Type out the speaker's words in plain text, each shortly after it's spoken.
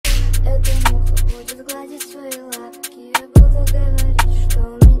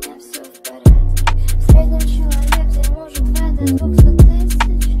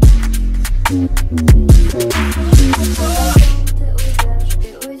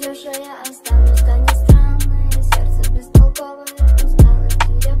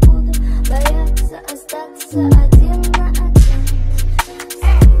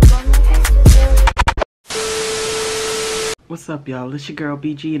up, y'all? It's your girl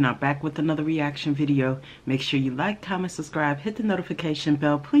BG, and I'm back with another reaction video. Make sure you like, comment, subscribe, hit the notification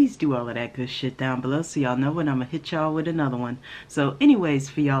bell. Please do all of that good shit down below so y'all know when I'm gonna hit y'all with another one. So anyways,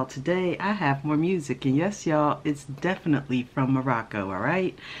 for y'all today, I have more music, and yes, y'all, it's definitely from Morocco,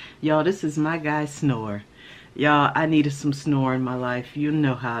 alright? Y'all, this is my guy SNOR. Y'all, I needed some SNOR in my life. You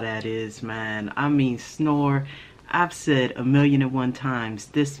know how that is, man. I mean, SNOR, I've said 1,000,001 times,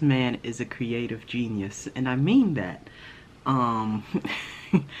 this man is a creative genius, and I mean that.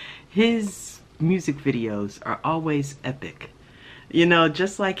 His music videos are always epic. You know,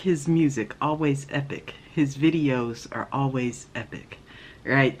 just like his music, always epic. His videos are always epic.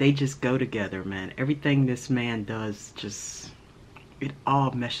 Right? They just go together, man. Everything this man does just... it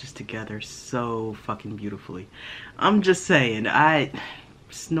all meshes together so fucking beautifully. I'm just saying,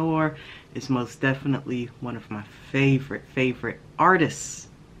 SNOR is most definitely one of my favorite artists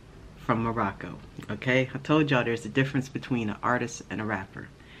from Morocco. Okay, I told y'all there's a difference between an artist and a rapper.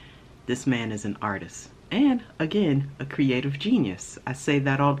 This man is an artist, and again, a creative genius. I say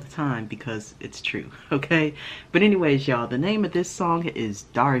that all the time because it's true. Okay, but anyways, y'all, the name of this song is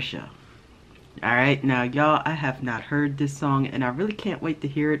Darja. Alright, now y'all, I have not heard this song, and I really can't wait to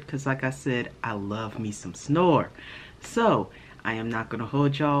hear it because, like I said, I love me some SNOR. So I am not going to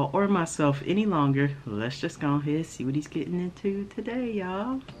hold y'all or myself any longer. Let's just go ahead and see what he's getting into today,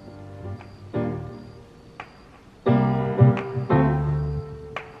 y'all.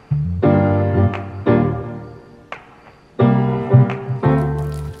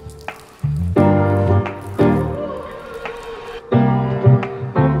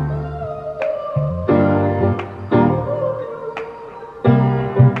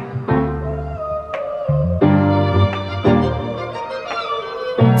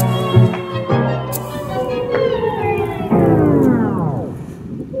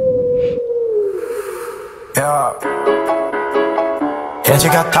 Gente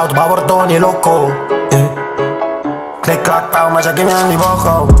che account ma bordoni loco, click clack pow ma già che mi hanno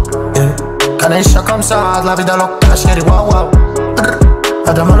poco, canisce come sa la vita loca sceri wow wow,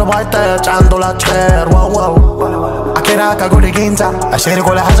 هذا ما نبغيتش عنده لا تخير واو واو أكيراك أقول لك أنت أشتري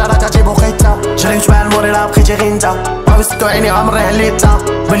كل حاجة تجيب وخيتها شريت مع الموري لا بقيتي غينتا باوستو عيني عمري عليتها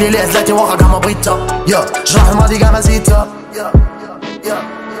بلي لي عزلاتي واخا كاع ما بغيتها يا جرح الماضي كاع ما زيدتها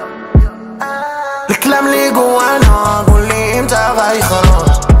الكلام اللي جوانا قولي امتى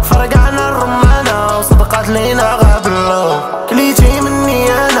غيخرج فرق عنا الرمانة وصدقات لينا غابلو كليتي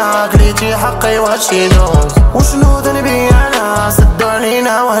مني انا كليتي حقي واش يجوز وشنو ذنبي انا سدو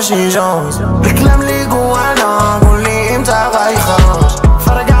علينا واش يجوز الكلام اللي جوانا قولي امتى غيخرج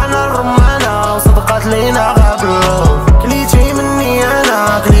فرق عنا الرمانة وصدقات لينا غابلو كليتي مني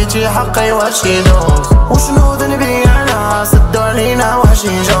انا كليتي حقي واش يجوز وشنو ذنبي انا سدو علينا واش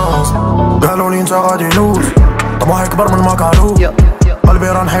يجوز قالوا لي انت غادي لوز طموحي كبر من ماكالو قلبي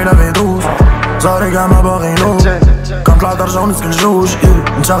راه نحيله بيدوز زاري كاع ما باغينوش كنطلع درجة ونسكن جوج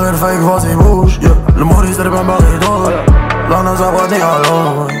انت غير فايك فاسي بوش الموري زربان باغي يدور لا انا زغادي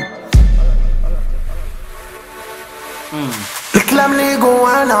علوي الكلام اللي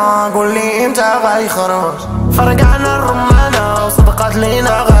جوانا قولي امتى غيخرج فرق عنا الرمانة وصدقات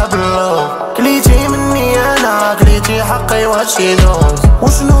لينا غابلو كليتي مني انا كليتي حقي واش يجوز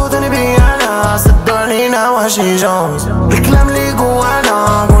وشنو ذنبي انا سدو علينا واش يجوز الكلام اللي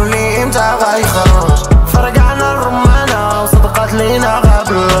جوانا قولي امتى غيخرج فرق عنا الرمانة وصدقات لينا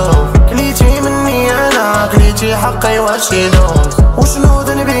غابلو كليتي مني انا كليتي حقي واش يجوز وشنو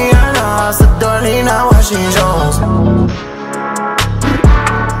ذنبي انا سدو علينا واش يجوز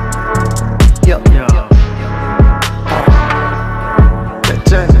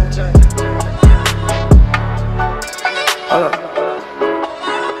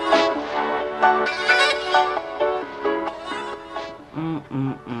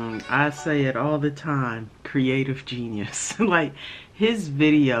I say it all the time, creative genius. Like, his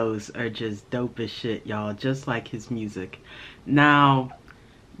videos are just dope as shit, y'all, just like his music. Now,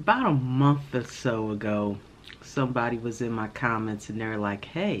 about a month or so ago, somebody was in my comments and they're like,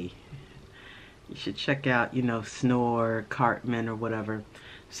 hey, you should check out, you know, SNOR, Cartman, or whatever.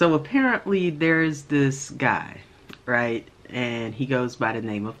 So apparently there's this guy, right? And he goes by the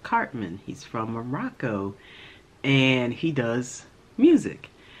name of Cartman. He's from Morocco, and he does music.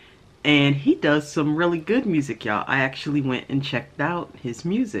 And he does some really good music, y'all. I actually went and checked out his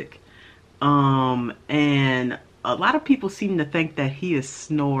music. And a lot of people seem to think that he is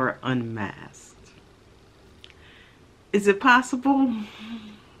SNOR unmasked. Is it possible?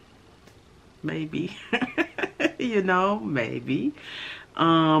 Maybe. You know, maybe.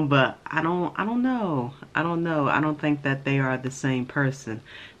 But I don't know. I don't think that they are the same person.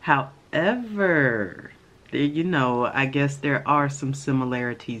 However, You know, I guess there are some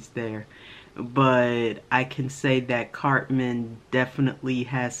similarities there. But I can say that Cartman definitely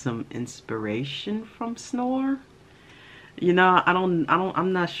has some inspiration from SNOR. You know,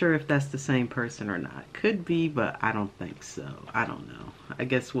 I'm not sure if that's the same person or not. Could be, but I don't think so. I don't know. I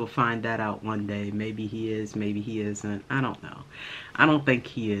guess we'll find that out one day. Maybe he is, maybe he isn't. I don't know. I don't think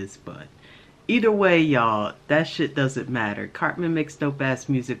he is, but either way, y'all, that shit doesn't matter. Cartman makes dope ass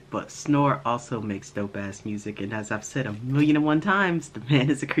music, but SNOR also makes dope ass music. And as I've said 1,000,001 times, the man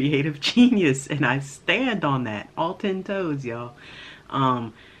is a creative genius, and I stand on that. All 10 toes, y'all.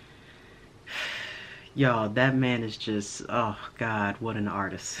 Y'all, that man is just, oh God, what an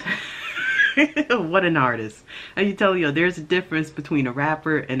artist. What an artist. And you tell you, there's a difference between a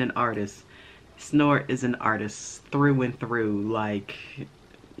rapper and an artist. SNOR is an artist through and through. Like,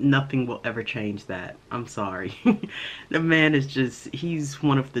 nothing will ever change that. I'm sorry. The man is just, he's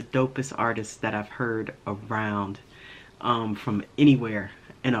one of the dopest artists that I've heard around from anywhere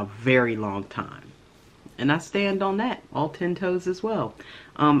in a very long time. And I stand on that, all 10 toes as well.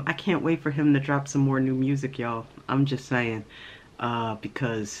 I can't wait for him to drop some more new music, y'all. I'm just saying,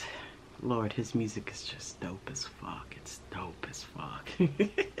 because, Lord, his music is just dope as fuck. It's dope as fuck.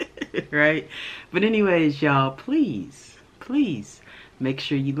 Right? But anyways, y'all, please, please, make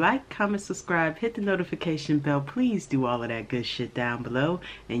sure you like, comment, subscribe, hit the notification bell. Please do all of that good shit down below.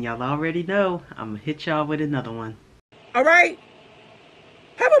 And y'all already know, I'm gonna hit y'all with another one. All right?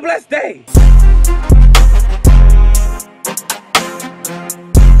 Have a blessed day.